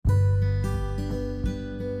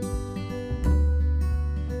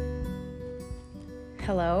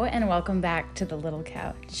Hello and welcome back to The Little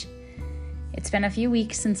Couch. It's been a few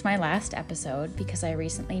weeks since my last episode because I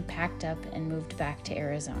recently packed up and moved back to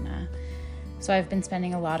Arizona. So I've been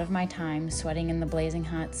spending a lot of my time sweating in the blazing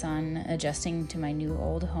hot sun, adjusting to my new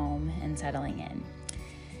old home, and settling in.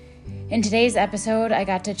 In today's episode, I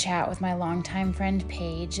got to chat with my longtime friend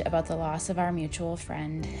Paige about the loss of our mutual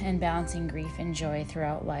friend and balancing grief and joy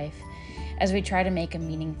throughout life as we try to make a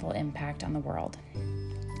meaningful impact on the world.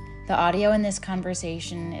 The audio in this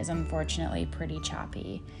conversation is unfortunately pretty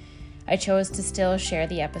choppy. I chose to still share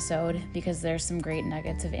the episode because there's some great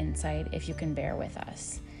nuggets of insight if you can bear with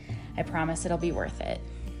us. I promise it'll be worth it.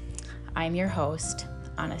 I'm your host,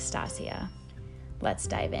 Anastasia. Let's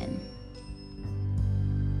dive in.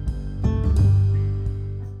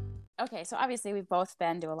 Okay, so obviously we've both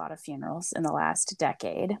been to a lot of funerals in the last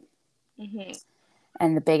decade. Mm-hmm.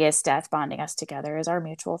 And the biggest death bonding us together is our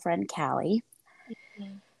mutual friend, Callie.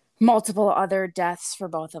 Mm-hmm. Multiple other deaths for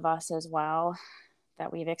both of us as well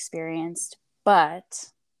that we've experienced.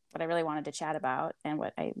 But what I really wanted to chat about and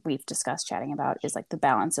what we've discussed chatting about is like the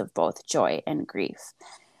balance of both joy and grief.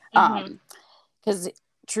 Mm-hmm. Because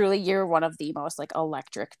truly you're one of the most like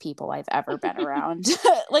electric people I've ever been around.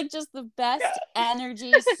 Like just the best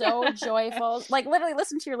energy, so joyful. Like literally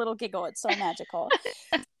listen to your little giggle. It's so magical.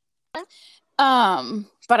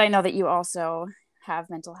 But I know that you also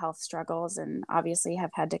have mental health struggles and obviously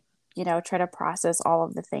have had to, try to process all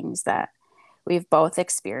of the things that we've both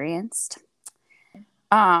experienced.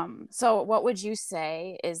 So what would you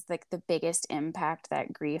say is like the biggest impact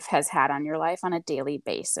that grief has had on your life on a daily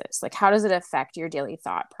basis? Like, how does it affect your daily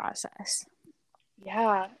thought process?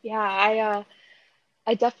 Yeah. I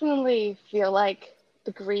definitely feel like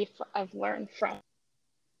the grief I've learned from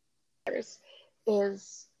others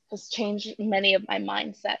has changed many of my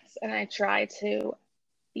mindsets, and I try to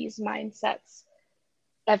these mindsets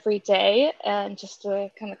every day and just to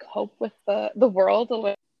kind of cope with the world a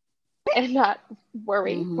little and not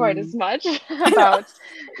worry quite as much about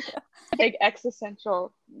big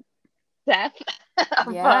existential death of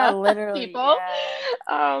literally people.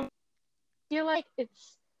 I feel like it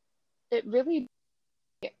really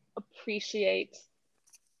appreciate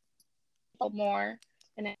people more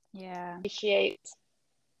and appreciate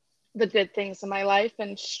the good things in my life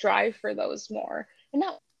and strive for those more and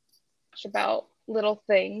not much about little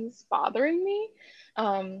things bothering me,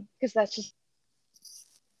 because that's just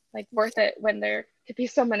like worth it when there could be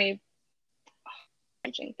so many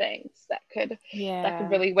things that could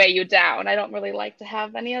really weigh you down. I don't really like to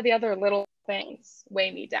have any of the other little things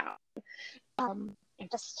weigh me down. And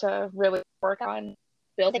just to really work on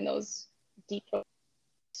building those deep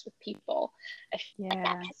relationships with people. I feel like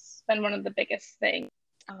that's been one of the biggest things,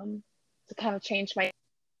 to kind of change my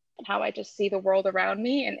how I just see the world around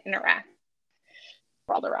me and interact with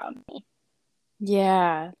the world around me.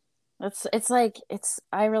 Yeah.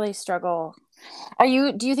 I really struggle. Do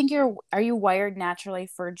you think are you wired naturally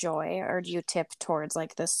for joy, or do you tip towards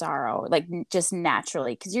like the sorrow, like just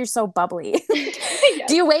naturally? Because you're so bubbly. Yes.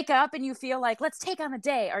 Do you wake up and you feel like, let's take on the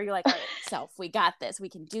day? Or are you like, all right, self, we got this. We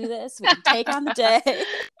can do this. We can take on the day.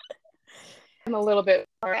 I'm a little bit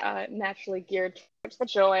more naturally geared towards the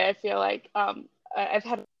joy. I feel like I've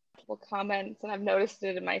had multiple comments and I've noticed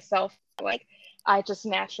it in myself. Like I just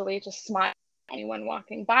naturally just smile at anyone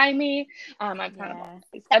walking by me. I've kind of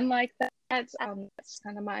always been like that. That's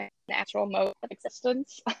kind of my natural mode of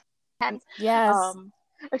existence. And I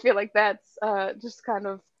feel like that's just kind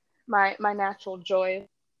of my natural joy.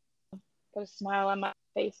 Put a smile on my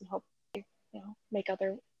face and hopefully, make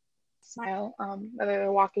others smile, whether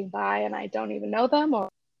they're walking by and I don't even know them or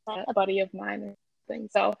a buddy of mine or something.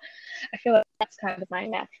 So I feel like that's kind of my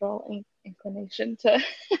natural inclination to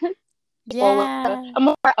a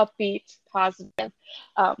more upbeat, positive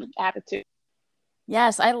attitude.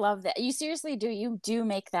 Yes, I love that. You seriously do. You do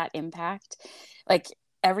make that impact. Like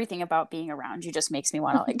everything about being around you just makes me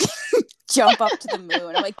want to like jump up to the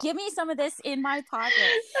moon. I'm like, give me some of this in my pocket.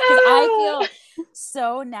 Because I feel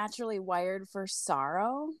so naturally wired for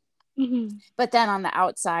sorrow. Mm-hmm. But then on the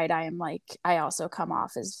outside, I am like, I also come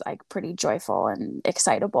off as like pretty joyful and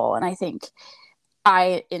excitable. And I think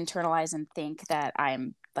I internalize and think that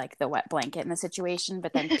I'm like the wet blanket in the situation,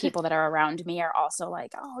 but then people that are around me are also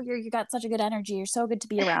like, oh, you got such a good energy. You're so good to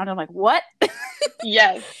be around. I'm like, what?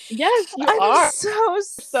 Yes, you are. So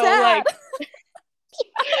sad. Like,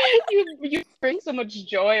 you bring so much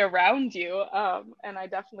joy around you. And I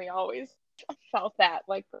definitely always felt that,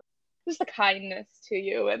 like just the kindness to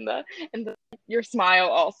you and the your smile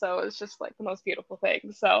also is just like the most beautiful thing.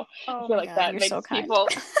 So I feel like that makes so people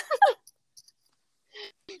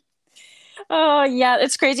Oh yeah,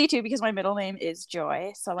 it's crazy too because my middle name is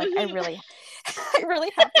Joy. So like I I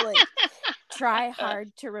really have to like try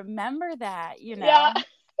hard to remember that, you know. Yeah.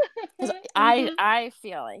 'Cause I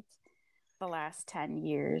feel like the last 10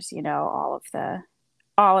 years, you know,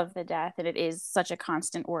 all of the death, and it is such a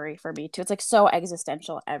constant worry for me too. It's like so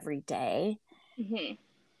existential every day Hmm.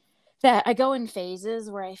 that I go in phases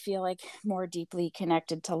where I feel like more deeply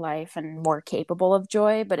connected to life and more capable of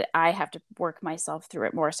joy, but I have to work myself through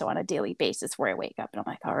it more so on a daily basis where I wake up and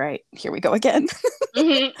I'm like, all right, here we go again.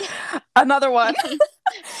 Hmm. Another one.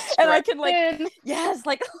 And I Strap can like, in. yes,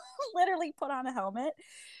 like literally put on a helmet.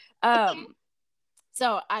 Um,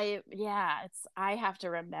 so I have to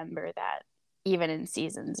remember that even in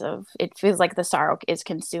seasons of, it feels like the sorrow is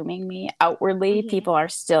consuming me outwardly, Hmm. people are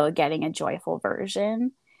still getting a joyful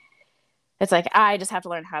version. It's like I just have to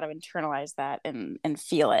learn how to internalize that and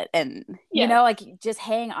feel it, and you Yes. know, like just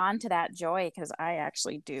hang on to that joy, because I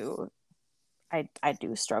actually do, I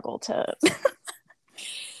do struggle to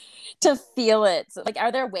to feel it. So, like,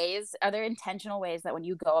 are there intentional ways that when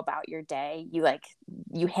you go about your day, you like,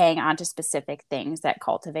 you hang on to specific things that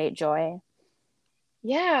cultivate joy?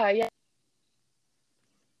 Yeah. Yeah.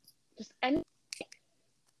 Just any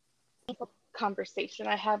conversation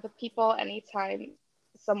I have with people, anytime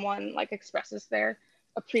someone like expresses their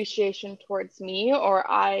appreciation towards me, or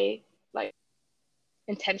I like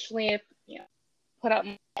intentionally, you know, put out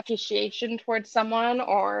my appreciation towards someone,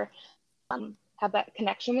 or have that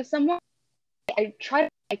connection with someone, I try to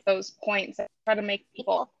make those points. I try to make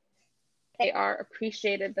people, they are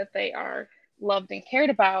appreciated, that they are loved and cared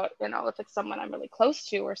about. You know, if it's someone I'm really close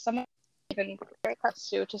to, or someone even very close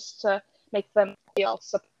to, just to make them feel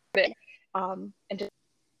supported, and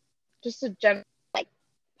just a general like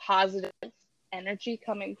positive energy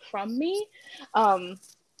coming from me, um,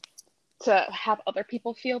 to have other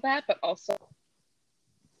people feel that, but also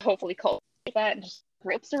hopefully cultivate that and just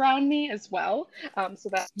groups around me as well, so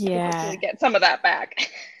that I can Yeah. hopefully get some of that back.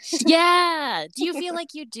 Yeah. Do you feel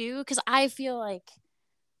like you do? Because I feel like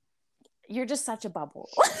you're just such a bubble.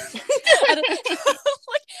 Like,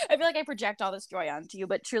 I feel like I project all this joy onto you,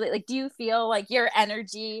 but truly, like, do you feel like your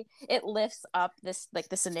energy, it lifts up this, like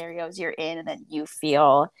the scenarios you're in, and then you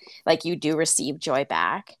feel like you do receive joy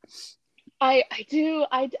back? I do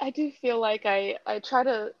feel like I try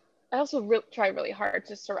to, I also try really hard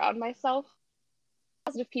to surround myself with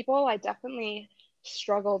positive people. I definitely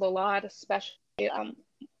struggled a lot, especially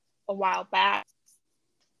a while back,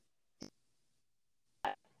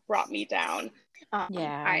 brought me down.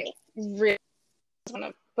 Yeah. I really, one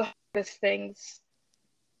of the hardest things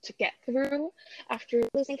to get through after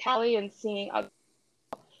losing Callie and seeing others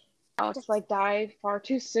just like die far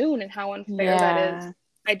too soon, and how unfair that is. Yeah.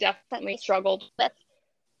 I definitely struggled with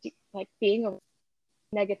like being a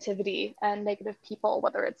negativity and negative people,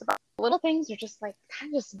 whether it's about little things or just like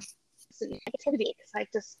kind of just negativity, because I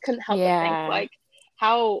just couldn't help but think Yeah. like,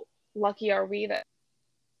 how lucky are we that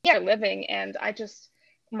we are living. And I just,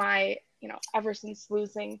 my, you know, ever since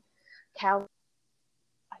losing Cal,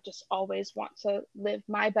 I just always want to live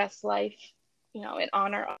my best life, you know, in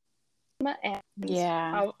honor of them and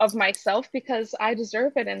Yeah. of myself, because I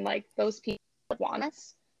deserve it. And like those people want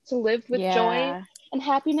us to live with joy Yeah. and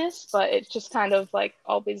happiness, but it just kind of like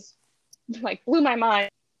always like blew my mind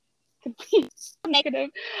to be negative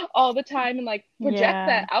all the time and like project Yeah.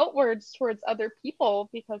 that outwards towards other people,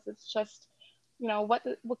 because it's just, you know, what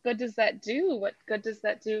good does that do? What good does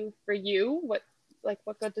that do for you? What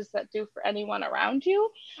good does that do for anyone around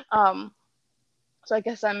you? um so I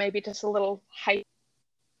guess I'm maybe just a little hyper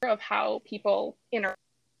of how people interact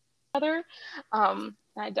with each other.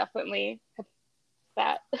 I definitely have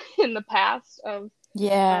that in the past of uh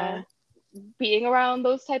Yeah. being around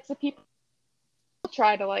those types of people.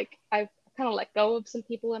 Try to like, I've kind of let go of some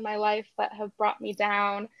people in my life that have brought me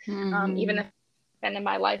down, even Mm-hmm. if I've been in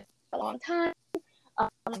my life for a long time.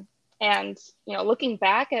 And you know, looking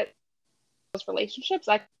back at those relationships,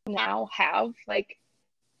 I now have like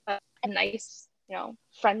a nice, you know,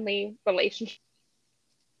 friendly relationship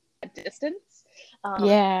at distance.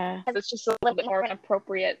 Yeah. It's just a little bit more of an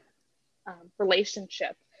appropriate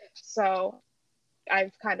relationship. So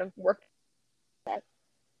I've kind of worked that,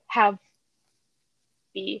 have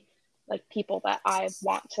be like people that I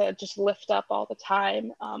want to just lift up all the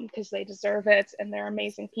time, because they deserve it and they're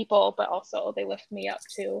amazing people, but also they lift me up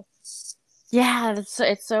too. Yeah,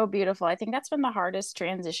 it's so beautiful. I think that's been the hardest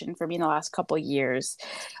transition for me in the last couple years,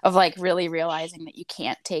 of like really realizing that you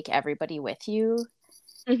can't take everybody with you.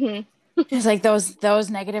 Hmm. It's like those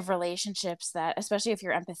negative relationships that, especially if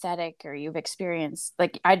you're empathetic or you've experienced,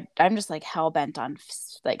 like I'm just like hell bent on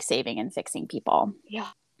like saving and fixing people. Yeah.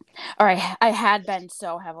 Or I had been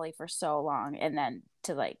so heavily for so long, and then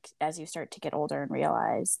to like as you start to get older and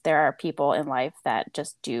realize there are people in life that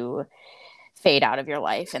just do fade out of your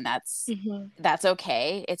life, and Mm-hmm. that's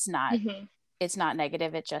okay. Mm-hmm. It's not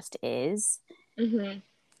negative, it just is. Mm-hmm.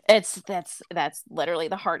 It's that's literally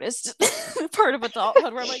the hardest part of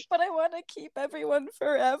adulthood where I'm like, but I want to keep everyone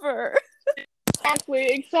forever.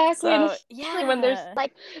 Exactly. And So especially when there's yeah.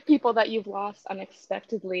 like people that you've lost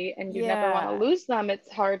unexpectedly and you never want to Yeah. lose them,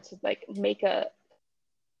 it's hard to like make a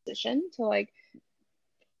decision to like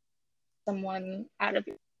someone out of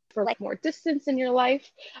for like more distance in your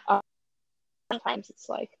life. Sometimes it's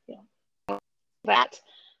like, that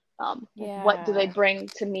like, what do they Yeah. bring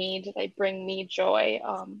to me? Do they bring me joy?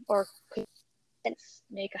 Or could it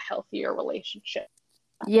make a healthier relationship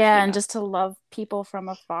Yeah, between and us? just to love people from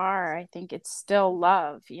afar, I think it's still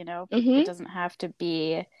love, it Mm-hmm. doesn't have to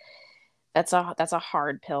be. That's a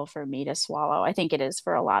hard pill for me to swallow. I think it is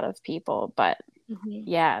for a lot of people, but Mm-hmm.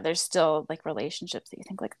 yeah, there's still like relationships that you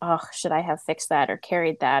think like, oh, should I have fixed that or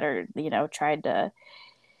carried that or, tried to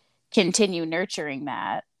continue nurturing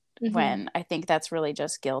that, Mm-hmm. when I think that's really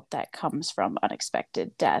just guilt that comes from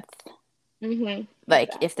unexpected death. Mm-hmm. Like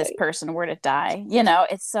if this Exactly. person were to die,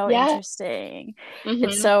 it's so Yeah. interesting. It's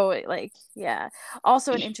Mm-hmm. so like, yeah.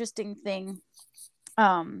 Also an interesting thing,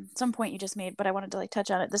 some point you just made, but I wanted to like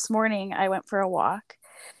touch on it. This morning I went for a walk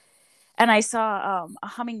and I saw a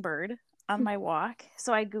hummingbird on my walk.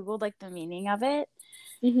 So I Googled like the meaning of it.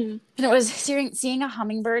 Mm-hmm. And it was seeing a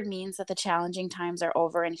hummingbird means that the challenging times are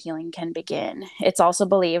over and healing can begin. It's also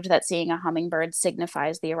believed that seeing a hummingbird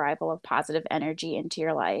signifies the arrival of positive energy into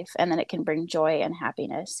your life and that it can bring joy and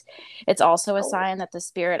happiness. It's also a Oh, sign that the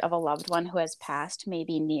spirit of a loved one who has passed may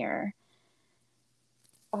be near.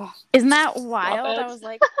 oh, Isn't that love wild? I it. was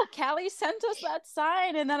like, Callie sent us that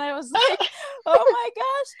sign. And then I was like, oh my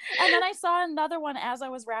gosh. And then I saw another one as I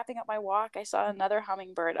was wrapping up my walk. I saw another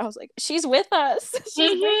hummingbird. I was like, she's with us.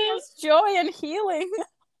 She's bringing Mm-hmm. us joy and healing.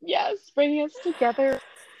 Yes, bringing us together.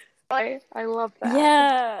 I love that.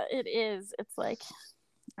 Yeah, it is. It's like,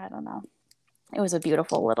 I don't know. It was a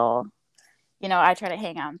beautiful little, I try to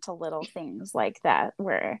hang on to little things like that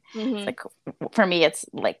where it's Mm-hmm. like, for me, it's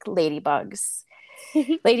like ladybugs.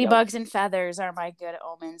 Yep. Ladybugs and feathers are my good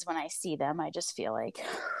omens. When I see them, I just feel like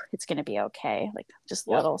it's going to be okay. Like just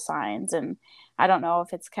Yep. little signs. And I don't know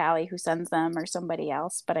if it's Callie who sends them or somebody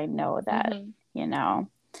else, but I know that, Mm-hmm. you know.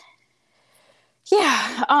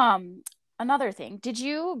 Yeah. Another thing, did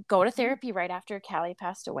you go to therapy right after Callie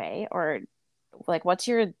passed away, or like what's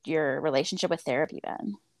your relationship with therapy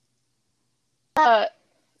been? It's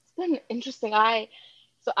been interesting. I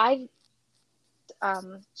to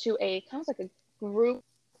a kind of like a group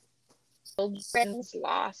children's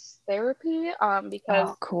loss therapy because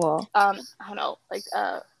Oh, cool. I don't know, like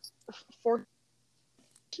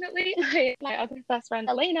fortunately my other best friend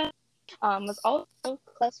Elena was also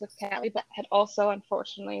close with Callie, but had also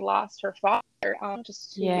unfortunately lost her father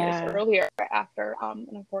just 2 years Yeah. earlier after an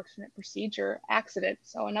unfortunate procedure accident.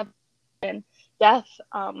 So another death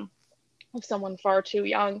of someone far too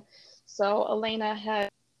young. So Elena had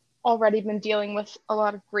already been dealing with a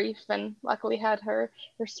lot of grief, and luckily had her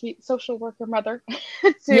sweet social worker mother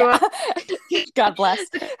to Yeah. God bless.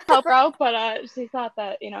 help her out. But she thought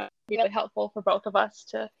that it'd be really helpful for both of us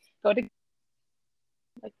to go to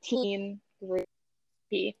like teen group,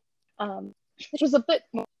 um, which was a bit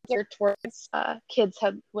more geared towards kids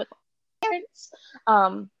had with parents,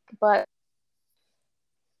 but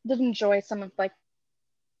did enjoy some of like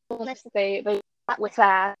the they got with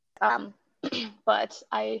that. But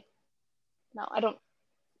I don't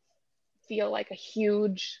feel like a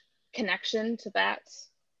huge connection to that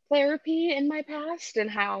therapy in my past, and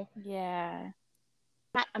how Yeah.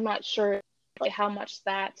 I'm not sure like how much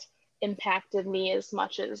that impacted me as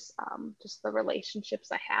much as just the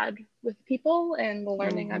relationships I had with people and the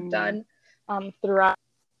learning I've Mm-hmm. done throughout.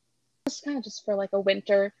 Just kind of just for like a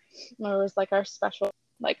winter, where it was like our special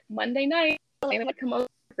like Monday night, and would come over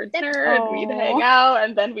for dinner and we'd hang Oh. out,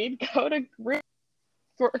 and then we'd go to group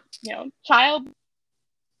for child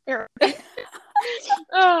therapy.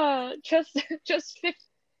 Just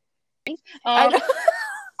 15. I Um, know.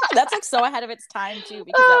 That's like so ahead of its time too,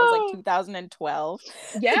 because that was like oh 2012.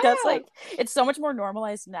 yeah, Like that's like it's so much more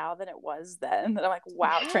normalized now than it was then. That I'm like,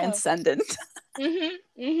 wow, yeah. transcendent.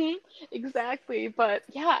 Mhm. Exactly. But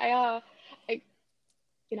yeah, I,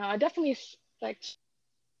 I definitely like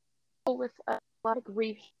with a lot of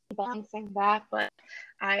grief balancing that, but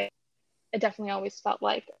I, I definitely always felt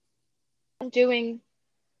like I'm doing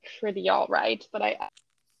pretty all right. But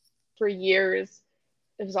for years,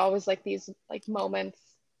 it was always like these like moments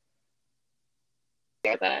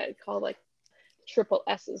that I call like triple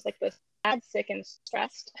S's, like the sad, sick, and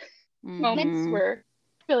stressed moments, Mm-hmm. where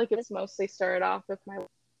I feel like it was mostly started off with my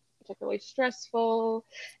particularly stressful,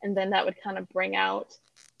 and then that would kind of bring out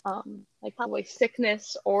like probably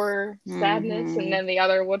sickness or sadness, and Mm-hmm. then the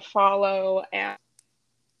other would follow, and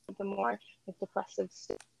the more like depressive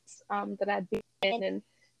states that I'd be in, and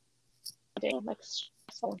like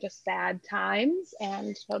stressful, just sad times,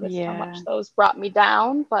 and noticed how Yeah. much those brought me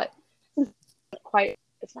down, but quite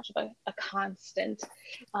as much of a constant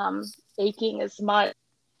aching as much,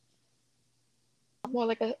 more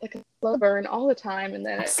like a slow burn all the time, and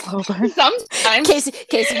then A slow burn. sometimes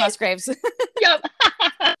Casey Musgraves. yep.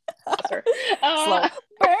 Slow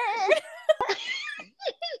burn.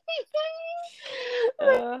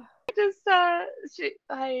 Just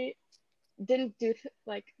I didn't do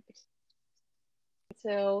like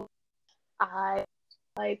until I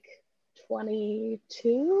like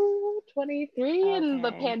 22, 23, and the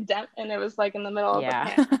Okay. pandemic, and it was like in the middle of the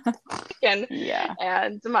Yeah. pandemic, Yeah.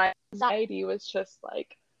 and my anxiety was just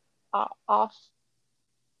like off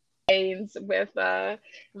lanes with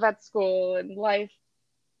vet school and life,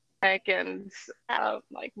 and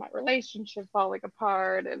like my relationship falling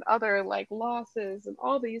apart, and other like losses, and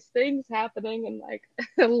all these things happening, and like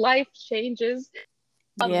life changes.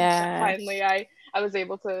 That Yeah. finally I was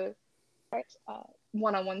able to start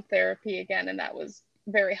one-on-one therapy again, and that was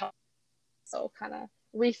very helpful. So kind of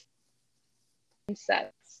resets,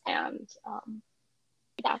 and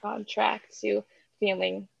back on track to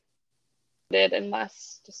feeling good and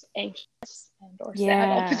less just anxious and or sad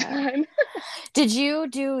all the Yeah. time. Did you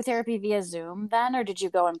do therapy via Zoom then, or did you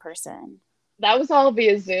go in person? That was all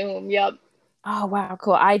via Zoom. Yep. Oh, wow,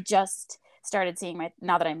 cool. I just started seeing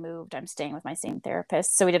now that I moved, I'm staying with my same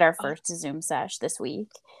therapist. So we did our Oh. first Zoom sesh this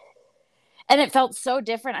week. And it felt so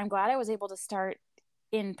different. I'm glad I was able to start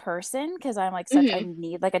in person, because I'm like I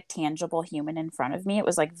need like a tangible human in front of me. It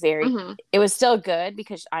was like it was still good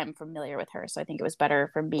because I'm familiar with her. So I think it was better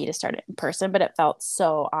for me to start it in person, but it felt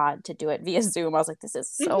so odd to do it via Zoom. I was like, this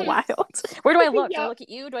is so wild. Where do I look? Yep. Do I look at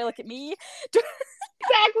you? Do I look at me?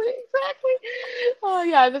 Exactly. Oh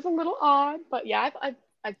yeah, it was a little odd, but yeah,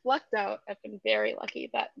 I've lucked out. I've been very lucky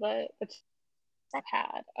that the I've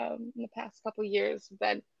had in the past couple of years have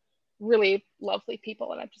been really lovely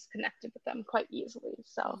people, and I've just connected with them quite easily.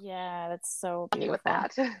 So Yeah, that's so happy with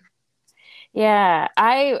beautiful. that. Yeah,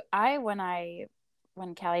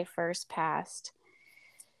 when Callie first passed,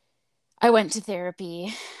 I went to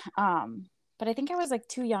therapy, but I think I was like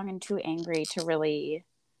too young and too angry to really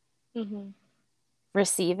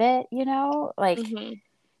receive it. Like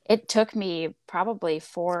it took me probably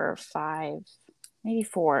 4 or 5, maybe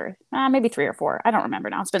 4, maybe 3 or 4. I don't remember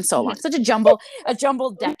now. It's been so long. Such a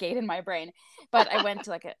jumbled decade in my brain. But I went to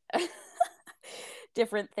like a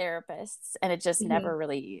different therapists, and it just never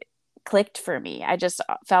really clicked for me. I just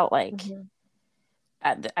felt like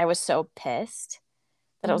I was so pissed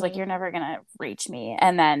that I was like, you're never gonna reach me.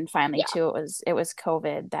 And then finally too, it was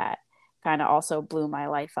COVID that kind of also blew my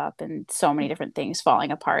life up, and so many different things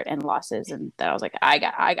falling apart and losses, and that I was like, I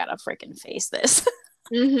gotta freaking face this.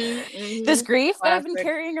 This grief that I've been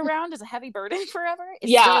carrying around as a heavy burden forever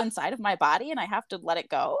is still inside of my body, and I have to let it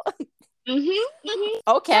go.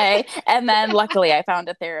 Okay. And then luckily I found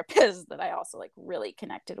a therapist that I also like really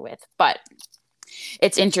connected with. But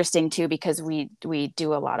it's interesting too, because we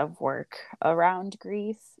do a lot of work around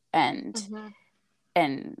grief, and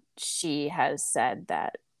she has said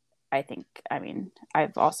that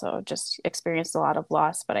I've also just experienced a lot of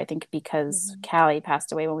loss, but I think because Callie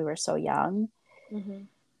passed away when we were so young,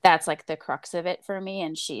 that's like the crux of it for me.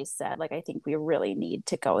 And she said, like, I think we really need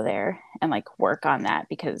to go there and like work on that,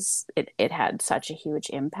 because it had such a huge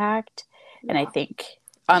impact. And I think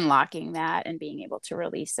unlocking that and being able to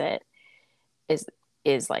release it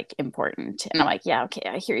is like important. And I'm like, yeah, okay,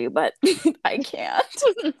 I hear you, but I can't.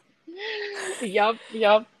 Yep.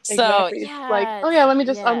 So exactly. yeah, like, oh yeah, let me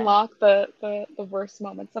just unlock the worst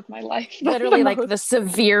moments of my life. Literally like the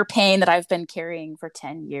severe pain that I've been carrying for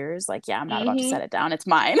 10 years. Like, yeah, I'm not about to set it down. It's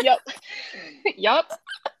mine. Yep.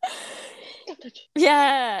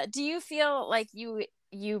 Yeah. Do you feel like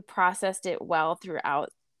you processed it well throughout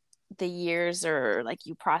the years, or like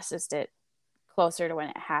you processed it closer to when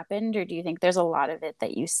it happened, or do you think there's a lot of it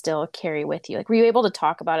that you still carry with you? Like, were you able to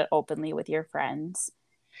talk about it openly with your friends?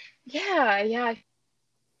 Yeah.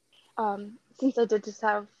 Since I did just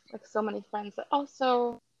have like so many friends that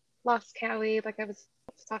also lost Callie, like I was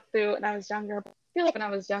talked through, and I was younger. But I feel like when I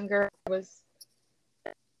was younger, it was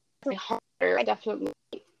definitely harder. I definitely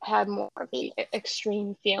had more of the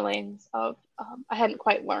extreme feelings of I hadn't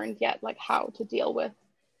quite learned yet like how to deal with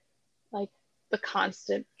like the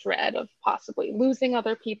constant dread of possibly losing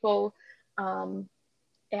other people, And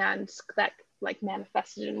that like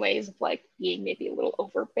manifested in ways of like being maybe a little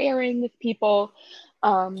overbearing with people.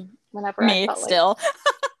 Whenever I Me felt like still.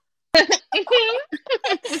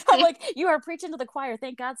 I'm like, you are preaching to the choir.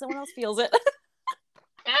 Thank God someone else feels it.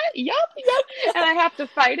 Yep. And I have to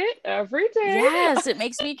fight it every day. Yes, it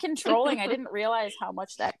makes me controlling. I didn't realize how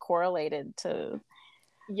much that correlated to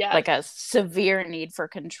like a severe need for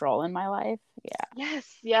control in my life. Yeah.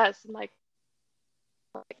 Yes. And like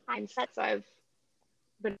mindsets I've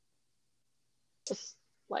been just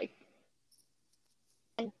like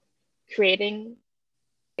creating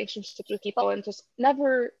relationships with people and just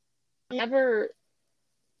never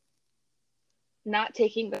not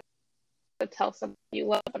taking the to tell somebody you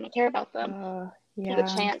love them and care about them.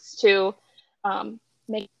 The chance to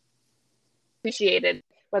make appreciated,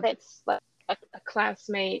 whether it's like a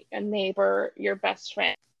classmate, a neighbor, your best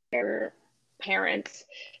friend, your parents,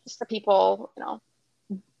 just the people,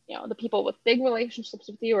 the people with big relationships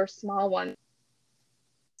with you or small ones,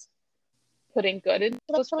 putting good into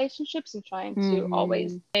those relationships and trying to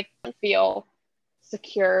always make them feel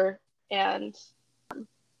secure and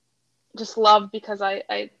just loved, because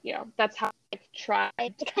I that's how I've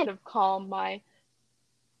tried to kind of calm my,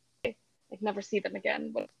 like, never see them again,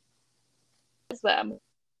 what is them,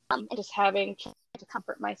 and just having to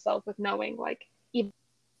comfort myself with knowing like even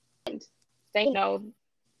they know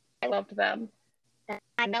I loved them and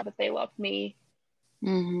I know that they loved me.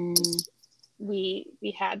 We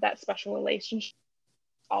had that special relationship,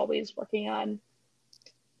 always working on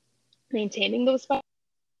maintaining those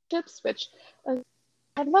relationships, which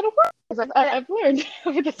a lot of work, as I've learned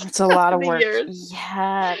over the it's a lot of work years.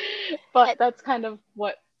 Yeah, but that's kind of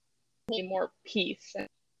what made me more peace. And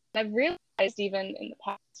I've realized even in the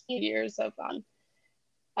past few years of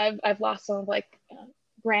I've lost some of like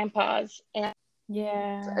grandpas, and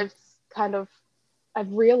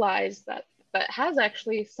I've realized that has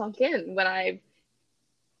actually sunk in when I've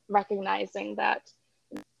recognizing that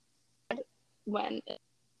when a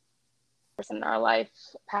person in our life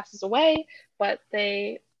passes away, but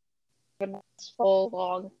they have a full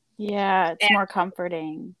long. It's more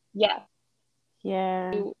comforting. Yeah.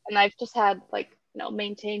 And I've just had like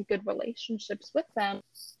maintained good relationships with them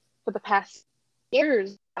for the past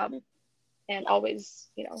years, and always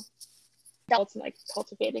dealt in like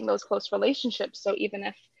cultivating those close relationships. So even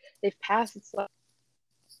if they've passed, it's like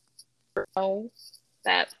know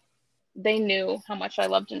that they knew how much I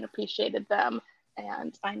loved and appreciated them,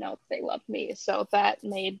 and I know they loved me. So that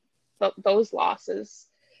made those losses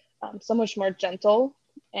so much more gentle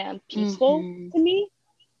and peaceful to me,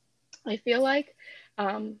 I feel like.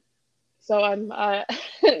 So I'm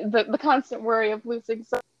the constant worry of losing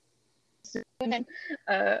someone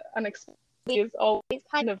unexpectedly is always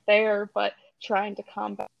kind of there, but trying to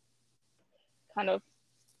combat kind of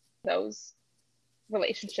those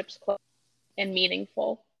relationships close and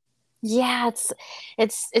meaningful. Yeah,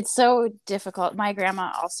 it's so difficult. My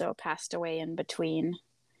grandma also passed away in between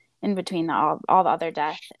all the other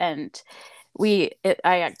death, and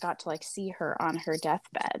I got to like see her on her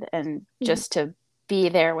deathbed, and just to be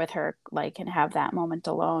there with her, like, and have that moment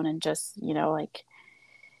alone, and just like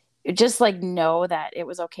know that it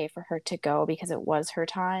was okay for her to go because it was her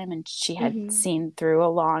time, and she had seen through a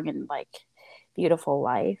long and like beautiful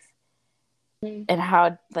life, and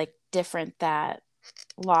how like different that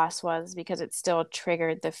loss was, because it still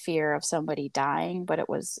triggered the fear of somebody dying, but it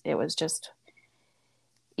was just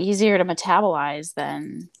easier to metabolize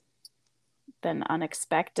than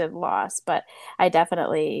unexpected loss. But I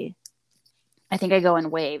think I go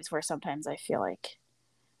in waves where sometimes I feel like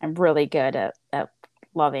I'm really good at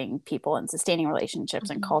loving people and sustaining relationships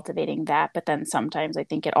and cultivating that, but then sometimes I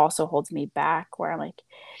think it also holds me back, where I'm like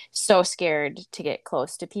so scared to get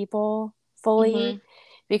close to people fully,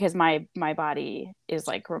 because my body is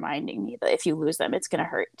like reminding me that if you lose them, it's going to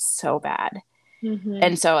hurt so bad.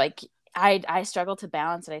 And so like I struggle to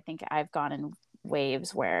balance it. I think I've gone in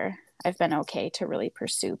waves where I've been okay to really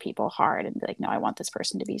pursue people hard and be like, no, I want this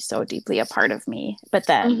person to be so deeply a part of me. But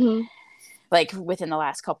then like within the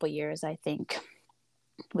last couple of years, I think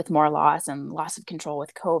with more loss and loss of control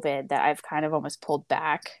with COVID, that I've kind of almost pulled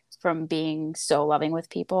back from being so loving with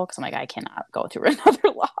people, because I'm like, I cannot go through another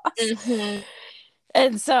loss.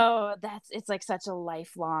 And so it's like such a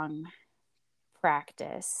lifelong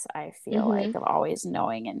practice, I feel like, of always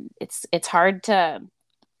knowing. And it's hard to,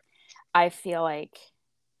 I feel like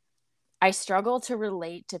I struggle to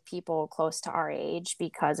relate to people close to our age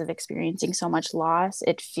because of experiencing so much loss.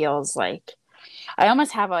 It feels like I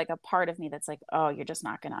almost have like a part of me that's like, oh, you're just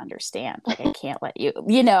not going to understand. Like, I can't let you,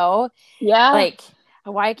 Yeah. Like,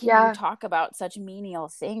 why can you Yeah. talk about such menial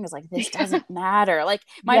things? Like, this doesn't matter. Like,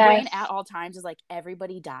 my brain Yes. at all times is like,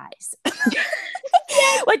 everybody dies.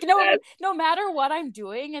 Yes. Like, Yes. no matter what I'm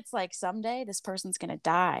doing, it's like, someday this person's gonna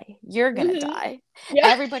die. You're gonna Mhm. die. Yeah.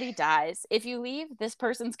 Everybody dies. If you leave, this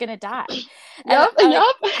person's gonna die. And Yep.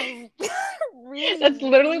 Yep. I really, That's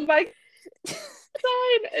literally really, my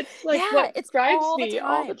sign. It's like yeah, what it's drives all the me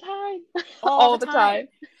all the time. time. All All the the time.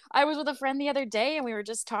 time. I was with a friend the other day and we were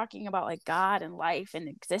just talking about like God and life and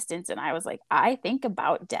existence. And I was like, I think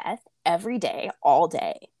about death every day, all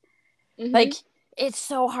day. Like, Mhm. it's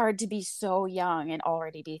so hard to be so young and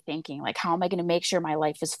already be thinking, like, how am I going to make sure my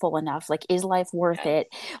life is full enough? Like, is life worth Yes.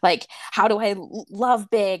 it? Like, how do I love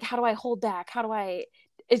big? How do I hold back? How do I,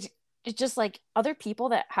 it's just like other people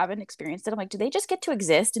that haven't experienced it. I'm like, do they just get to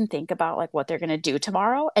exist and think about like what they're going to do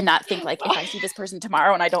tomorrow and not think like, if I see this person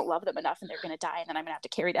tomorrow and I don't love them enough and they're going to die and then I'm going to have to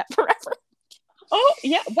carry that forever. Oh,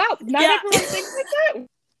 yeah. Wow. Not Yeah. everyone thinks like that.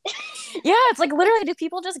 Yeah, it's like, literally, do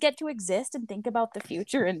people just get to exist and think about the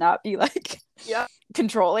future and not be like Yeah.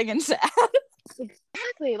 controlling and sad?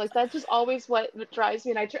 Exactly. Like that's just always what drives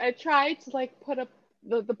me. And I try to like put up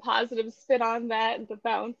the positive spin on that and the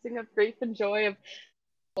balancing of grief and joy of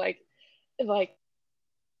like like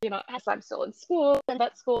as I'm still in school and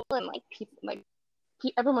at school and like people like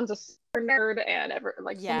everyone's a super nerd and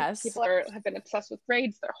some Yes. people have been obsessed with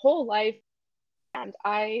grades their whole life, and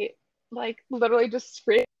I like literally just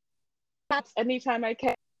scream anytime I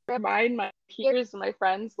can remind my peers and my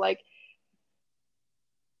friends like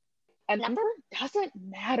a number doesn't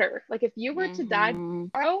matter. Like if you were to die Mm-hmm.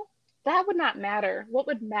 tomorrow, that would not matter. What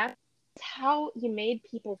would matter is how you made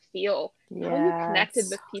people feel, how you Yeah, connected it's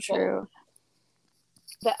with so people. true.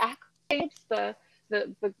 The accolades,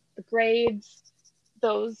 the grades,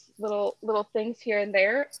 those little things here and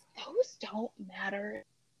there, those don't matter.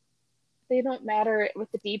 They don't matter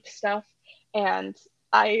with the deep stuff. And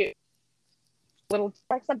I little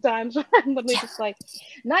sometimes I'm literally just like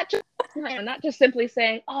not just simply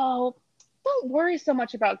saying, oh, don't worry so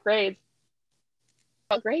much about grades.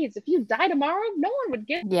 If you die tomorrow, no one would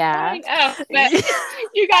get Yeah. dying. Oh,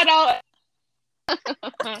 you got all.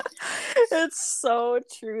 It's so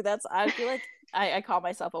true. I feel like I call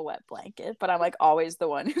myself a wet blanket, but I'm like always the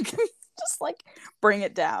one who can just like bring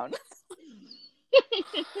it down.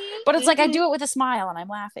 But it's like I do it with a smile and I'm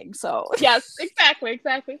laughing. So yes, exactly.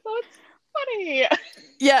 So it's funny.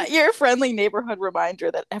 yeah, you're a friendly neighborhood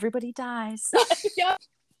reminder that everybody dies. Yeah.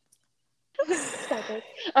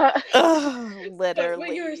 Literally.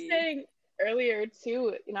 What you were saying earlier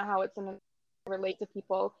too, how it's going to relate to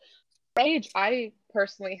people. Age, I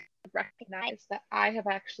personally recognize that I have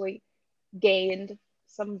actually gained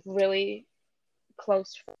some really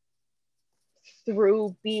close friends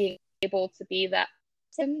through being able to be that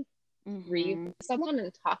person, grieve someone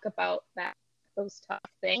and talk about those tough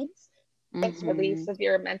things. It's release of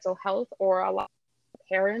your mental health or a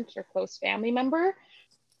parent or close family member.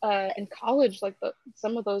 In college, like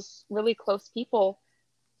some of those really close people,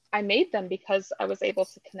 I made them because I was able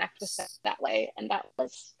to connect with them that way, and that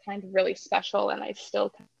was kind of really special. And I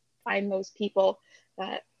still find those people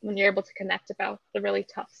that when you're able to connect about the really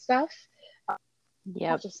tough stuff,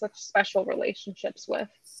 just such special relationships with.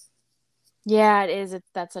 Yeah, it is.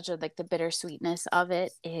 That's such a like the bittersweetness of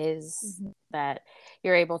it is that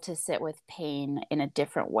you're able to sit with pain in a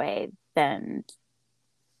different way than,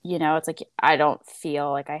 it's like I don't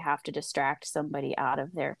feel like I have to distract somebody out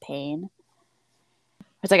of their pain.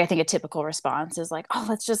 It's like I think a typical response is like, oh,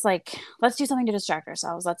 let's do something to distract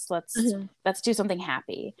ourselves. Let's do something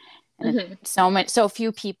happy. And so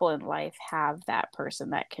few people in life have that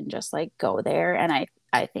person that can just like go there. And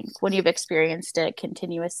I think when you've experienced it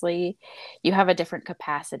continuously, you have a different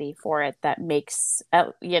capacity for it that makes,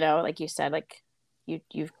 like you said, like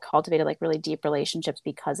you've cultivated like really deep relationships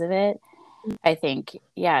because of it. I think,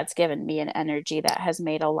 yeah, it's given me an energy that has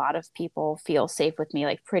made a lot of people feel safe with me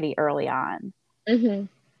like pretty early on. And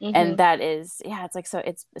that is, yeah, it's like, so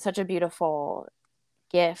it's such a beautiful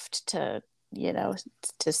gift to,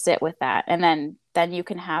 to sit with that. And then you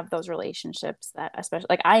can have those relationships that, especially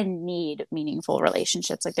like I need meaningful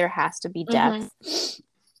relationships. Like there has to be depth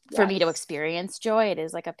for me to experience joy. It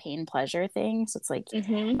is like a pain pleasure thing. So it's like,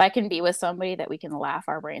 if I can be with somebody that we can laugh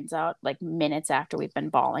our brains out like minutes after we've been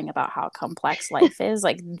bawling about how complex life is,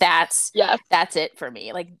 like that's it for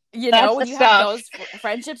me. Like, when you have those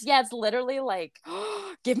friendships, yeah, it's literally like,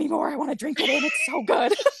 oh, give me more. I want to drink it in. It's so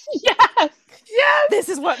good. Yes. This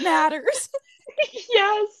is what matters.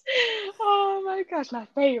 Yes. Oh my gosh, my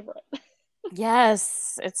favorite.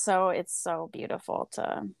 Yes. It's so beautiful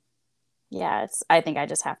to Yeah, I think I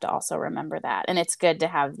just have to also remember that. And it's good to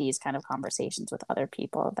have these kind of conversations with other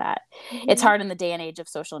people that it's Mm-hmm. hard in the day and age of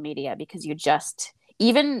social media because you just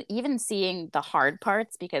even seeing the hard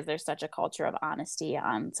parts because there's such a culture of honesty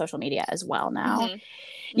on social media as well now. Mm-hmm.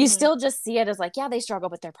 You Mm-hmm. still just see it as like, yeah, they struggle,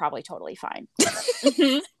 but they're probably totally fine.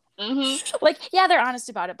 Mm-hmm. Mm-hmm. Like, yeah, they're honest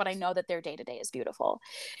about it, but I know that their day to day is beautiful.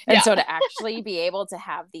 And Yeah. so to actually be able to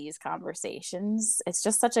have these conversations, it's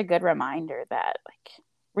just such a good reminder that like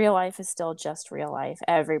real life is still just real life.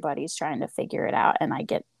 Everybody's trying to figure it out. And I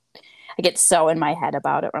get so in my head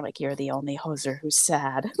about it. Where like, you're the only hoser who's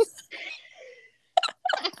sad.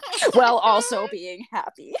 While also being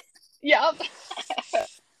happy. Yep.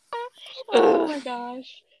 Oh my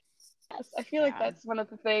gosh. Yes, I feel like Yeah. that's one of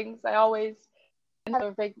the things I always have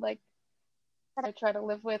a big like that I try to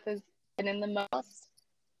live with is and in the most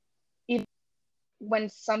even when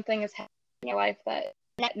something is happening in your life that is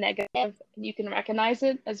net negative, you can recognize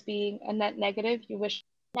it as being a net negative you wish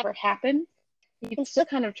never happened. You can still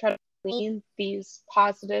kind of try to glean these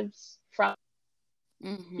positives from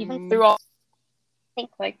even Mm-hmm. through all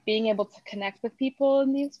like being able to connect with people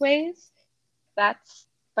in these ways. That's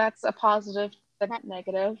that's a positive, not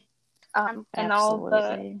negative. And all the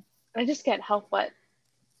Absolutely. I just can't help but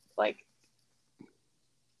like I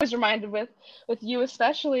was reminded with you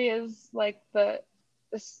especially is like the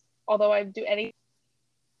this although I do any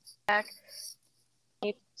back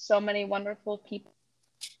so many wonderful people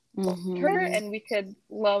her Mm-hmm. and we could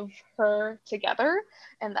love her together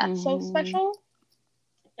and that's so Mm-hmm. special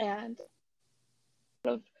and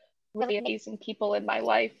of really amazing people in my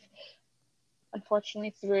life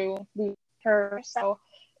unfortunately through her so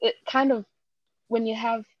it kind of when you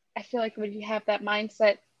have I feel like when you have that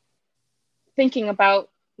mindset thinking about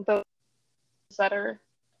those that are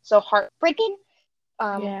so heartbreaking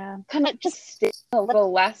Yeah. kind of just stay a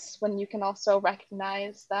little less when you can also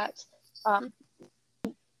recognize that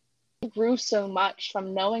you grew so much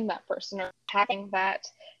from knowing that person or having that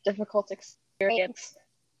difficult experience.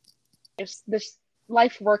 This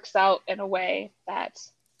life works out in a way that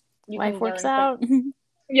you Life can works learn from. out.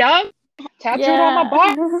 Yeah, tattooed on my Yeah.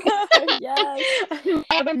 back. Yes.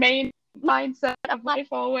 The main mindset of life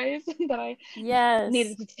always that I Yes.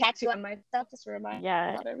 needed to tattoo on myself just to remind Yeah.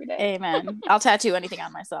 myself every day. Amen. I'll tattoo anything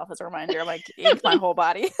on myself as a reminder. I'm like, ink my whole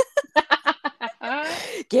body.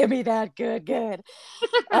 Give me that good, good.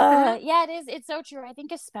 Yeah, it is. It's so true. I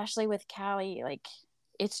think especially with Callie, like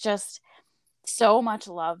it's just so much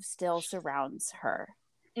love still surrounds her.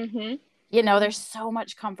 Mm-hmm. You know, Mm-hmm. there's so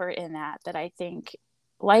much comfort in that I think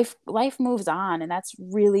life moves on, and that's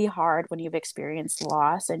really hard when you've experienced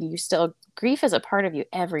loss and you still grief is a part of you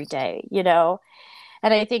every day, you know.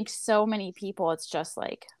 And I think so many people it's just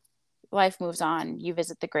like life moves on, you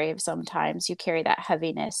visit the grave sometimes, you carry that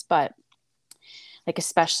heaviness, but like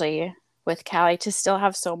especially with Callie to still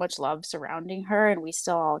have so much love surrounding her and we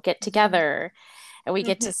still all get Mm-hmm. together and we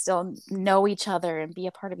get Mm-hmm. to still know each other and be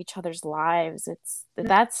a part of each other's lives.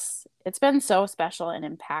 It's been so special and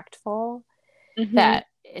impactful Mm-hmm. that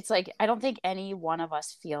it's like I don't think any one of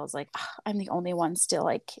us feels like oh, I'm the only one still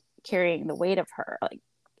like carrying the weight of her. Like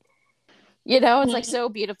you know, it's like so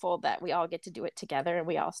beautiful that we all get to do it together and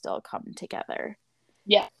we all still come together.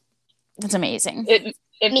 Yeah, It's amazing.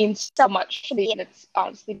 it means so much to me, and it's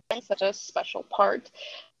honestly been such a special part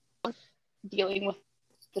of dealing with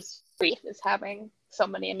this grief is having so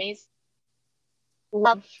many amazing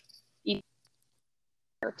love each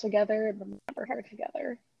other together and remember her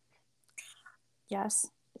together. Yes,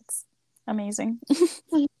 it's amazing.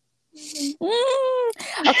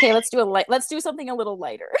 Okay, let's do something a little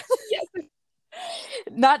lighter. Yes.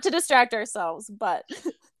 Not to distract ourselves, but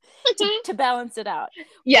to balance it out.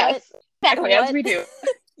 Yes, exactly, as we do.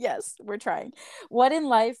 Yes, we're trying. What in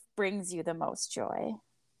life brings you the most joy?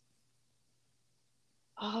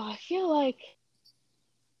 Oh, I feel like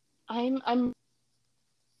I'm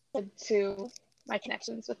to my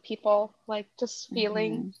connections with people, like just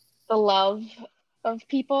feeling Mm-hmm. the love of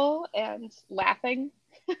people and laughing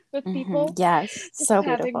with Mm-hmm. people. Yes, Just so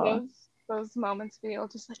having beautiful. those moments to be able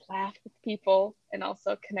to just like laugh with people and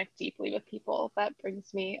also connect deeply with people. That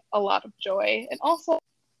brings me a lot of joy. And also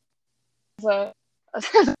as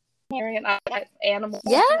a parent, animals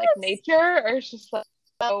Yes. and like nature are just like,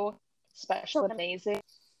 so special and amazing.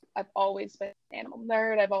 I've always been an animal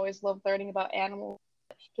nerd. I've always loved learning about animals.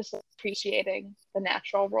 Just appreciating the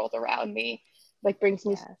natural world around me, like brings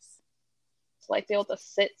me to Yes. like be able to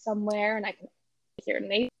sit somewhere and I can hear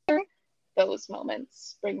nature. Those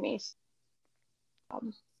moments bring me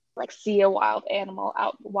like see a wild animal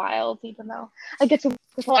out in the wild, even though I get to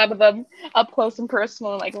look a lot of them up close and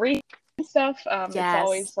personal and like read stuff. It's Yes.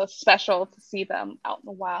 always so special to see them out in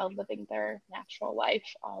the wild living their natural life.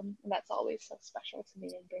 And that's always so special to me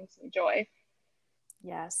and brings me joy.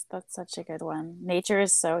 Yes, that's such a good one. Nature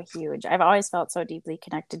is so huge. I've always felt so deeply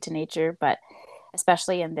connected to nature, but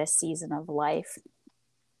especially in this season of life,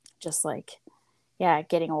 just like, yeah,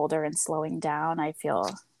 getting older and slowing down, I feel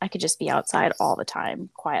I could just be outside all the time,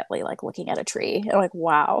 quietly, like looking at a tree. I'm like,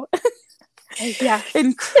 wow, Yes, exactly.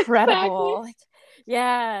 incredible. Like,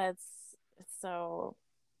 yeah, it's so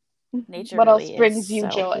nature What else really is brings you so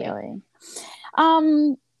joy? healing.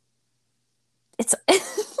 Um, it's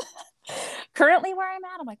currently where I'm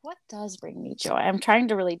at. I'm like, what does bring me joy? I'm trying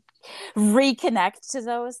to really reconnect to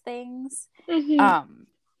those things. Mm-hmm. Um,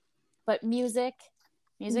 but music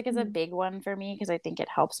is a Mm-hmm. big one for me because I think it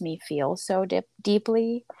helps me feel so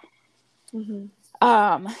deeply. Mm-hmm.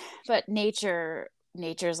 Um, but nature's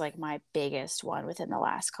like my biggest one within the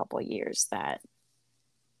last couple of years that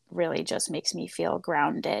really just makes me feel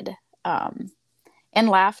grounded. And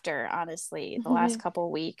laughter, honestly. The last Mm-hmm. couple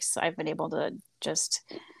of weeks I've been able to just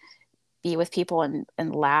be with people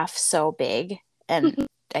and laugh so big. And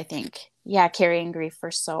I think, yeah, carrying grief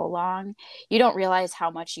for so long, you don't realize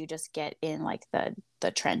how much you just get in like the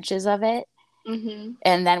trenches of it. Mm-hmm.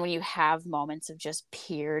 And then when you have moments of just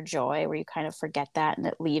pure joy where you kind of forget that and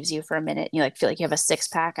it leaves you for a minute, you like feel like you have a six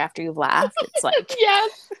pack after you've laughed. It's like,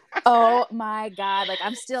 Yes. oh my God, like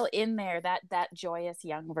I'm still in there, that joyous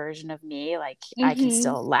young version of me. Like I can Mm-hmm.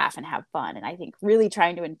 still laugh and have fun. And I think really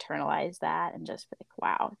trying to internalize that and just be like,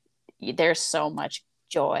 wow, there's so much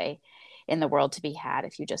joy in the world to be had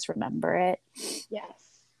if you just remember it. Yes.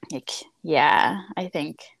 Like, yeah, I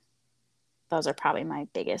think those are probably my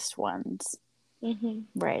biggest ones Mm-hmm.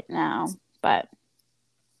 right now. But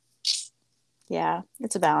yeah,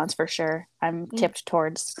 it's a balance for sure. I'm tipped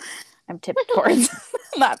towards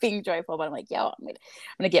not being joyful, but I'm like, yo, I'm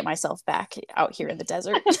gonna get myself back out here in the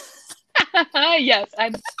desert. Yes, I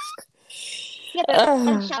get that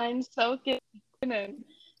Ugh. sunshine soaking in.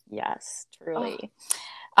 Yes, Oh, truly.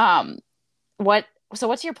 Um, what so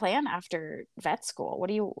what's your plan after vet school?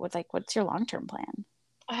 What's your long-term plan?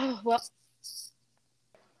 oh well,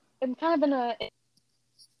 I'm kind of in a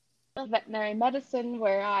veterinary medicine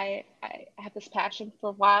where I have this passion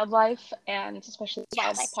for wildlife and especially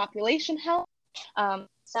wildlife Yes. population health.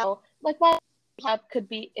 So like wildlife health could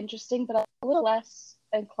be interesting, but I'm a little less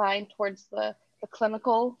inclined towards the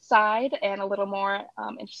clinical side and a little more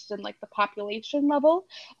interested in like the population level,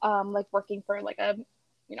 like working for like a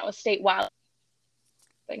a state wildlife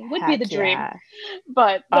thing would be the Heck dream, yeah.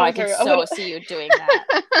 but Oh, I those could are a so little see you doing that.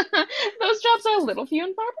 those jobs are a little few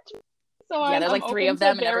and far between. So Yeah, there's I'm like three open of to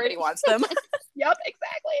them and very everybody wants them. yep,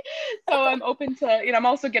 exactly. So I'm open to, I'm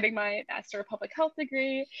also getting my Master of Public Health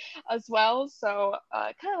degree as well. So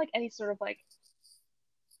kind of like any sort of like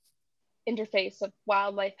interface of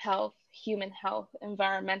wildlife health, human health,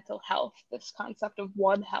 environmental health, this concept of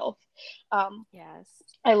one health. Um, Yes.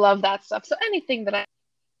 I love that stuff. So anything that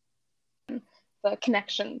the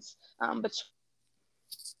connections between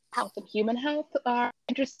health and human health are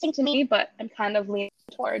interesting to me, but I'm kind of leaning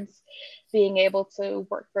towards being able to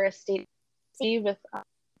work for a state with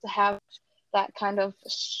to have that kind of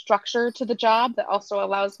structure to the job that also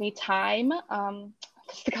allows me time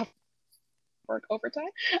because the government work overtime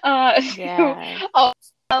to Yeah. also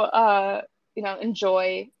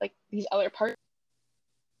enjoy like these other parts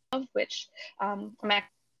of which I'm actually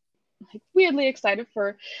like, weirdly excited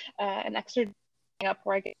for an extra up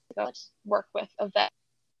where I get to go work with a vet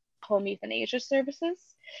home euthanasia services.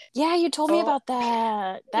 Yeah, you told me So about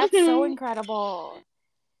that. That's so incredible.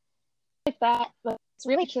 like that, but it's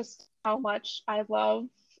really just how much I love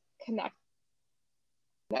connect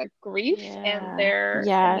their grief and Yeah. their and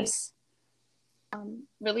Yes.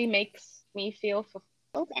 really makes me feel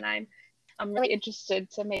fulfilled. And I'm really interested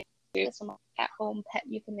to maybe do some at home pet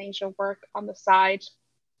euthanasia work on the side,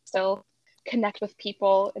 still connect with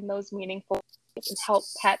people in those meaningful ways and help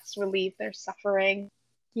pets relieve their suffering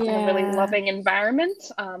in a really Yeah. loving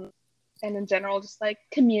environment. And in general, just like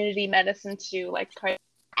community medicine to like try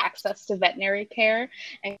access to veterinary care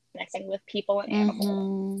and connecting with people and animals.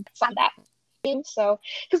 Mm-hmm. It's on that. So,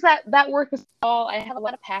 because that work is all I have a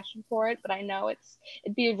lot of passion for it, but I know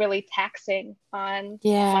it'd be really taxing on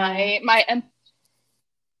Yeah. my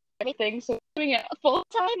everything. So doing it full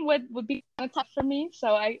time would be kind of tough for me.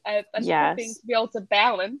 So I'm hoping Yes. to be able to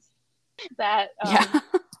balance that Yeah.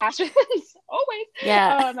 passions always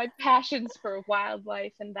Yeah. my passions for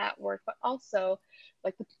wildlife and that work, but also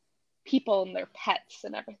like the people and their pets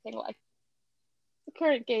and everything like the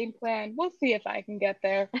current game plan. We'll see if I can get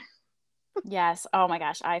there. Yes. Oh my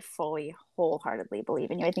gosh. I fully, wholeheartedly believe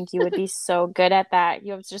in you. I think you would be so good at that.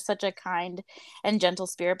 You have just such a kind and gentle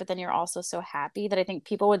spirit, but then you're also so happy that I think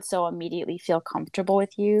people would so immediately feel comfortable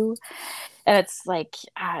with you. And it's like,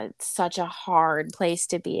 it's such a hard place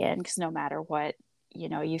to be in because no matter what,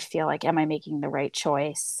 you feel like, am I making the right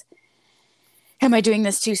choice? Am I doing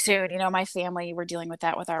this too soon? My family, we're dealing with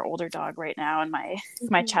that with our older dog right now. And my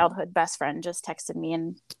Mhm. childhood best friend just texted me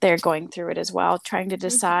and they're going through it as well, trying to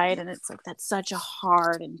decide. Mhm. And it's like, that's such a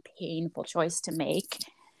hard and painful choice to make.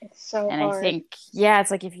 It's so And I hard. think, yeah, it's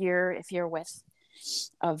like if you're with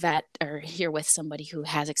a vet or you're with somebody who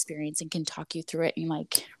has experience and can talk you through it and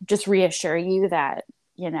like just reassure you that,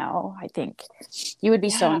 I think you would be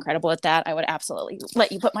so Yeah. incredible at that. I would absolutely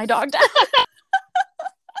let you put my dog down.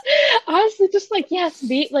 Honestly, just like, yes,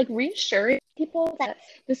 be like reassuring people that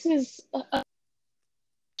this is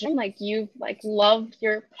like you've like loved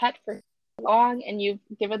your pet for so long and you've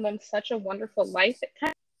given them such a wonderful life. It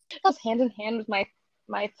kind of goes hand in hand with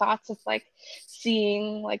my thoughts of like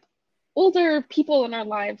seeing like older people in our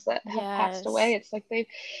lives that have passed away. Yes. It's like they've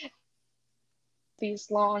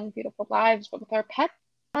these long, beautiful lives, but with our pets,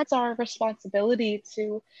 that's our responsibility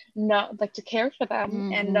to know, like, to care for them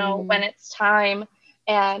and know Mm-hmm. when it's time,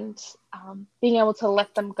 and being able to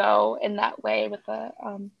let them go in that way with a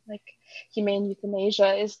like humane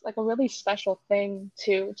euthanasia is like a really special thing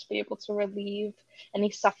to be able to relieve any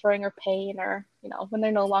suffering or pain, or when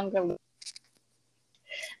they're no longer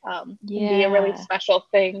can be a really Yeah. special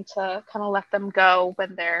thing to kind of let them go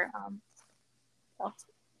when they're you know,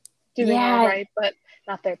 doing all Yeah. right but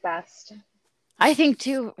not their best. I think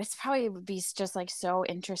too, it's probably would be just like so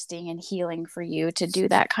interesting and healing for you to do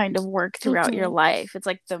that kind of work throughout your Hmm. life. It's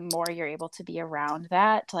like the more you're able to be around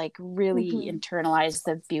that, to like really Hmm. internalize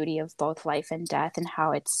the beauty of both life and death and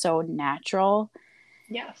how it's so natural,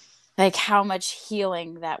 Yes. like how much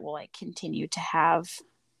healing that will like continue to have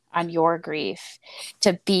on your grief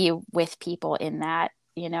to be with people in that,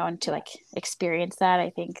 and to like Yes. experience that. I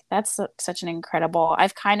think that's such an incredible.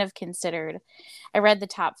 I've kind of considered, I read the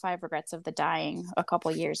top 5 regrets of the dying a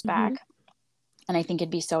couple years Hmm. back, and I think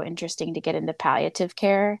it'd be so interesting to get into palliative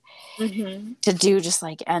care Hmm. to do just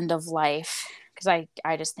like end of life, because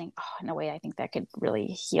I just think, oh, in a way I think that could really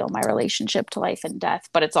heal my relationship to life and death.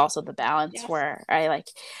 But it's also the balance Yes. where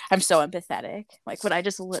I'm so empathetic, like would I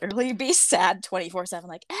just literally be sad 24/7,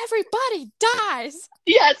 like everybody dies.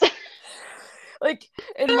 Yes. Like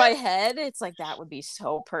in my head it's like that would be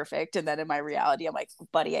so perfect, and then in my reality I'm like,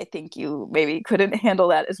 buddy, I think you maybe couldn't handle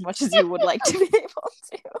that as much as you would like to be able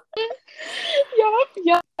to. Yeah.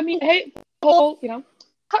 Yeah. I mean, hey, whole, you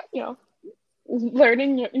know,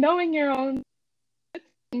 learning, knowing your own,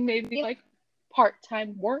 maybe like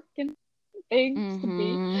part-time work and things could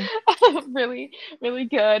be Mm-hmm. really, really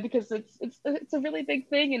good because it's a really big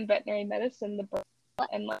thing in veterinary medicine, the burnout,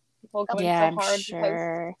 and like people go in Yeah, so I'm hard because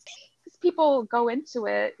sure. people go into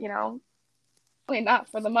it, really not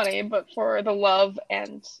for the money, but for the love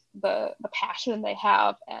and the passion they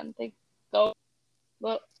have, and they go,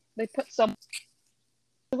 well, they put some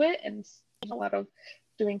to it, and a lot of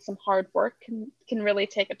doing some hard work can really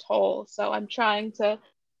take a toll. So I'm trying to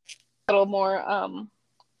a little more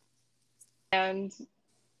and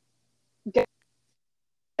get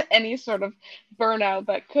any sort of burnout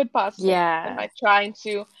that could possibly happen Yeah. by trying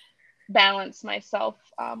to balance myself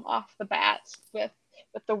off the bat with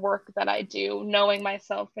the work that I do, knowing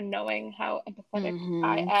myself and knowing how empathetic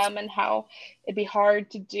I Mm-hmm. am and how it'd be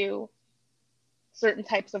hard to do certain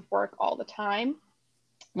types of work all the time.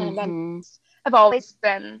 And Mm-hmm. I've always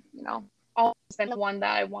been, always been the one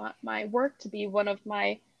that I want my work to be one of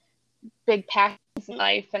my big passions in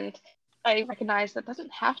life. And I recognize that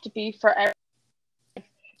doesn't have to be for everyone. Put a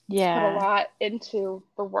Yeah. lot into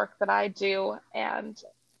the work that I do and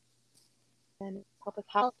public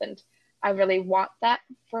health. And I really want that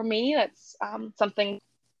for me. That's something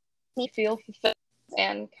me feel fulfilled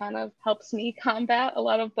and kind of helps me combat a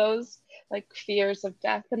lot of those like fears of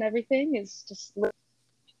death and everything, is just living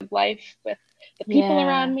life with the people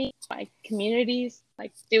around Yeah. me, my communities,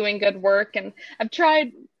 like doing good work. And I've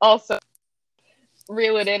tried also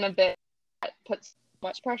reel it in a bit, put so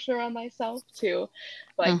much pressure on myself to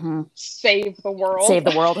like Mm-hmm. save the world. Save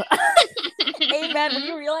the world. Amen. When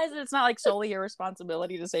you realize that it's not like solely your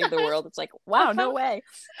responsibility to save the world, it's like, wow, no way.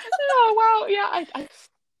 Oh wow, yeah, I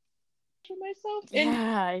for myself in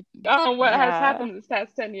Yeah. I don't know what has Yeah. happened this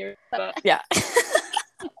past 10 years, but Yeah.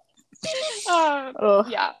 uh, Oh,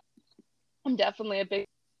 yeah, I'm definitely a big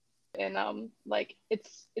in like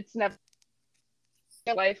it's never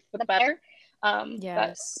your life for the better. That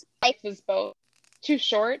yes. life is both too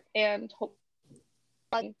short and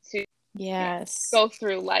hoping to Yes. go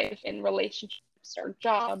through life in relationships or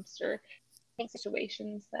jobs or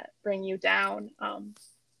situations that bring you down.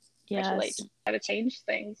 Especially Yes. to try to change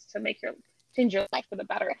things to change your life for the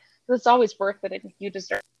better. Because it's always worth it if you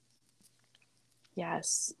deserve.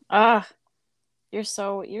 Yes. You're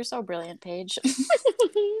so brilliant, Paige.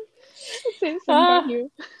 Say the same about Ah,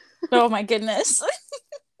 you. oh my goodness.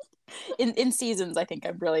 In seasons, I think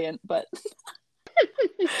I'm brilliant, but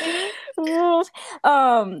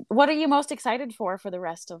what are you most excited for the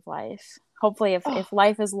rest of life? Hopefully, Oh, if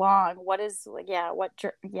life is long, what is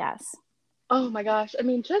yes. oh my gosh. I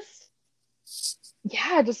mean, just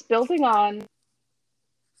building on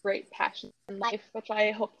great passion in life, which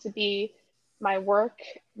I hope to be my work,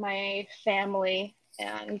 my family,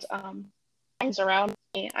 and things around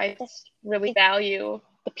me. I just really value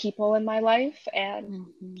the people in my life, and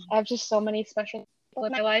Mm-hmm. I have just so many special people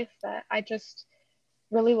in my life that I just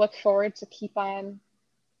really look forward to keep on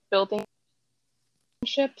building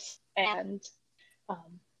friendships and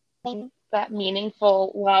that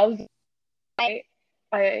meaningful love. I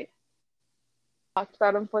talked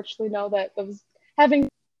about, unfortunately, know that those having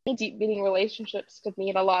deep meaning relationships could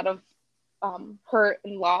mean a lot of hurt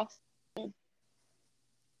and loss.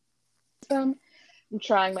 I'm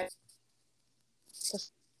trying my to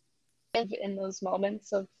live in those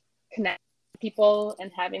moments of connecting with people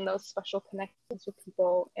and having those special connections with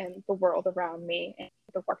people and the world around me and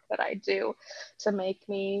the work that I do to make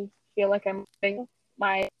me feel like I'm living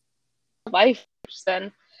my life, which has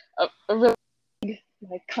been a really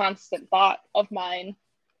like constant thought of mine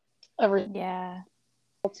every Yeah.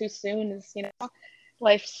 too soon is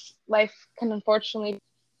life can unfortunately be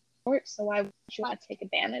short, so why would you want to take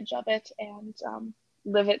advantage of it and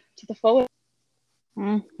live it to the fullest.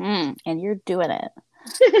 Mm-hmm. And you're doing it.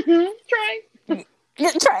 Trying.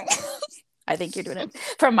 You're trying. I think you're doing it.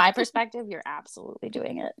 From my perspective, you're absolutely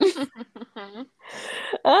doing it.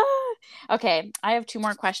 Okay, I have two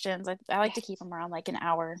more questions. I like to keep them around like an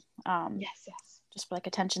hour, Yes, yes. just for like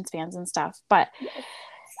attention spans and stuff. But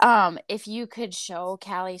Yes. if you could show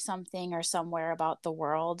Callie something or somewhere about the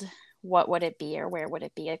world, what would it be or where would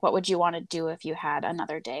it be? Like, what would you want to do if you had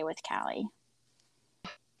another day with Callie?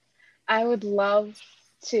 I would love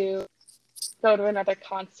to go to another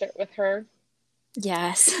concert with her.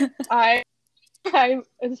 Yes. I I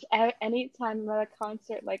any time I'm at a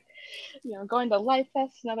concert, like going to Life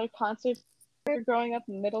Fest and other concerts. Growing up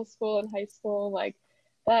in middle school and high school, like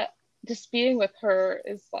that, just being with her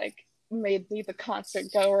is like made me the concert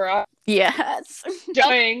goer. I'm Yes.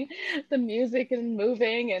 enjoying the music and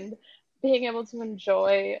moving and being able to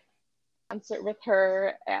enjoy a concert with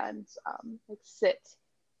her and like sit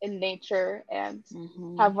in nature and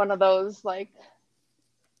Mm-hmm. have one of those like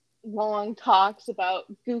long talks about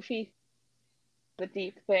goofy the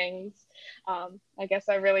deep things. I guess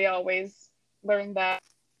I really always learned that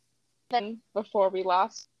then before we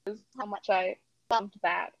lost is how much I loved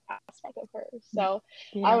that aspect of her. So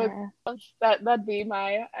I would Yeah. that'd be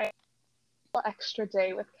my extra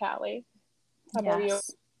day with Callie. How about you?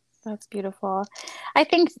 Yes. That's beautiful. I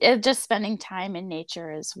think just spending time in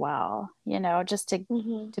nature as well, just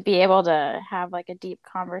Mm-hmm. to be able to have like a deep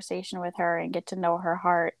conversation with her and get to know her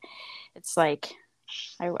heart. It's like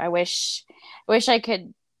I wish I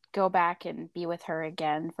could go back and be with her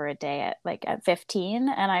again for a day at 15,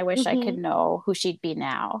 and I wish I could Mm-hmm. know who she'd be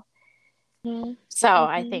now. Mm-hmm. So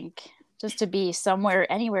I Mm-hmm. think just to be somewhere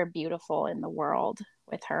anywhere beautiful in the world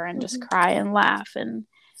with her and just Mm-hmm. cry and laugh and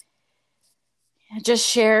just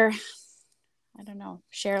share, I don't know,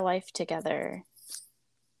 share life together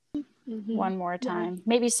Mm-hmm. one more Yeah. time.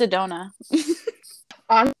 Maybe Sedona.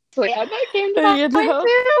 Honestly, yeah, that came to You mind know?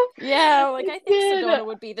 too. Yeah, like It I think did. Sedona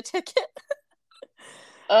would be the ticket.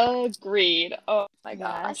 Agreed. Oh my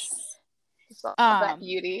gosh. Yes. Just all that Um,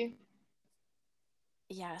 beauty.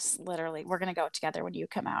 yes, literally. We're gonna go together when you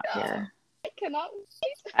come out Yeah. here. I cannot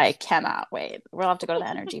I cannot wait. We'll have to go to the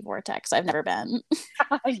energy vortex. I've never been.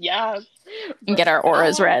 wait. Yes. And Bring get our it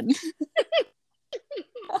auras on. read.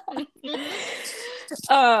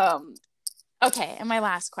 um okay, and my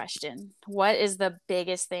last question. What is the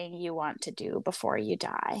biggest thing you want to do before you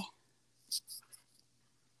die?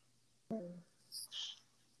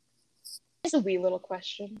 It's a wee little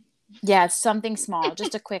question. Yeah, it's something small,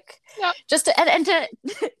 just a quick, Yeah. just to and to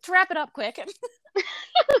to wrap it up quick.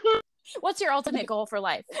 What's your ultimate goal for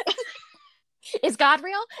life? Is God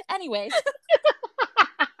real? Anyways.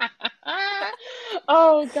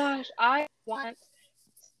 Oh gosh, I want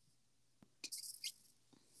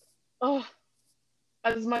oh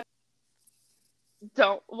as much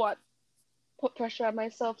don't want put pressure on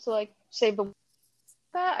myself to like save the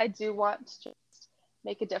that I do want to just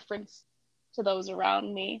make a difference to those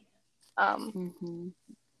around me.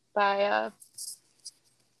 by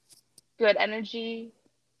good energy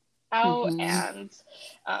out and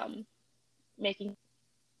making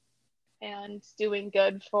and doing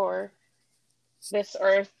good for this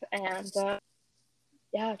earth and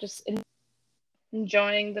just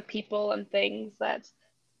enjoying the people and things that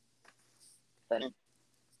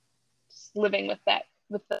just living with the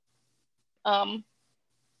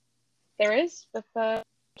there is with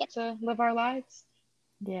get to live our lives.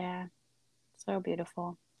 Yeah, so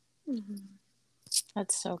beautiful.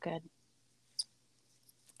 That's so good.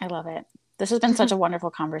 I love it. This has been such a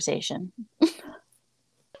wonderful conversation.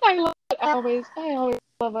 I love it. I always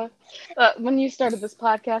love it. When you started this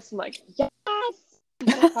podcast, I'm like, yes,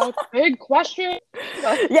 big question.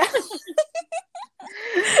 Yeah.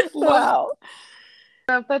 Wow.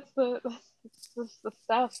 That's the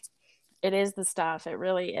stuff. It is the stuff. It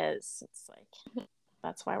really is. It's like,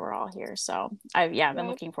 that's why we're all here. So I've been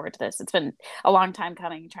looking forward to this. It's been a long time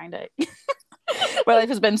coming, trying to, my life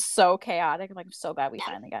has been so chaotic. I'm like, I'm so glad we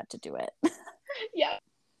finally got to do it. Yeah.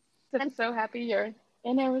 I'm so happy you're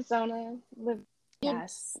in Arizona.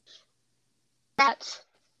 Yes. That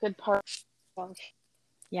good part.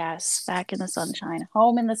 Yes. Back in the sunshine,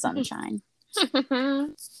 home in the sunshine.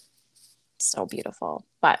 So beautiful.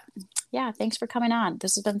 But yeah, thanks for coming on.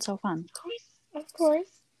 This has been so fun. Of course.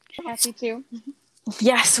 Happy to.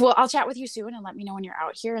 Yes. Well, I'll chat with you soon and let me know when you're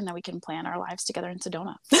out here and then we can plan our lives together in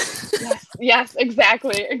Sedona. Yes,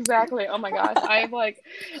 exactly. Oh my gosh.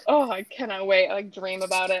 I cannot wait. I dream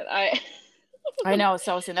about it. I know,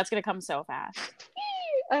 so soon. That's going to come so fast.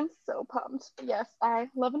 I'm so pumped. Yes, I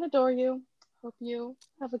love and adore you. Hope you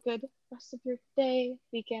have a good rest of your day,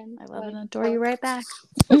 weekend. I love and adore you right back.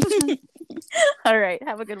 All right.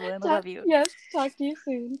 Have a good one. I love you. Yes. Talk to you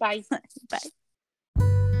soon. Bye. Bye.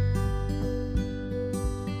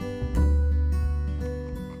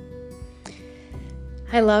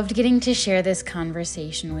 I loved getting to share this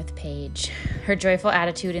conversation with Paige. Her joyful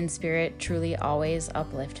attitude and spirit truly always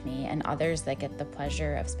uplift me and others that get the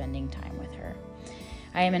pleasure of spending time with her.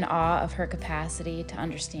 I am in awe of her capacity to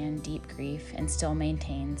understand deep grief and still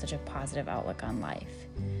maintain such a positive outlook on life.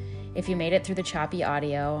 If you made it through the choppy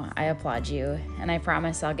audio, I applaud you, and I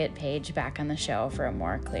promise I'll get Paige back on the show for a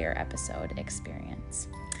more clear episode experience.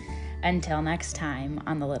 Until next time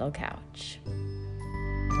on the Little Couch.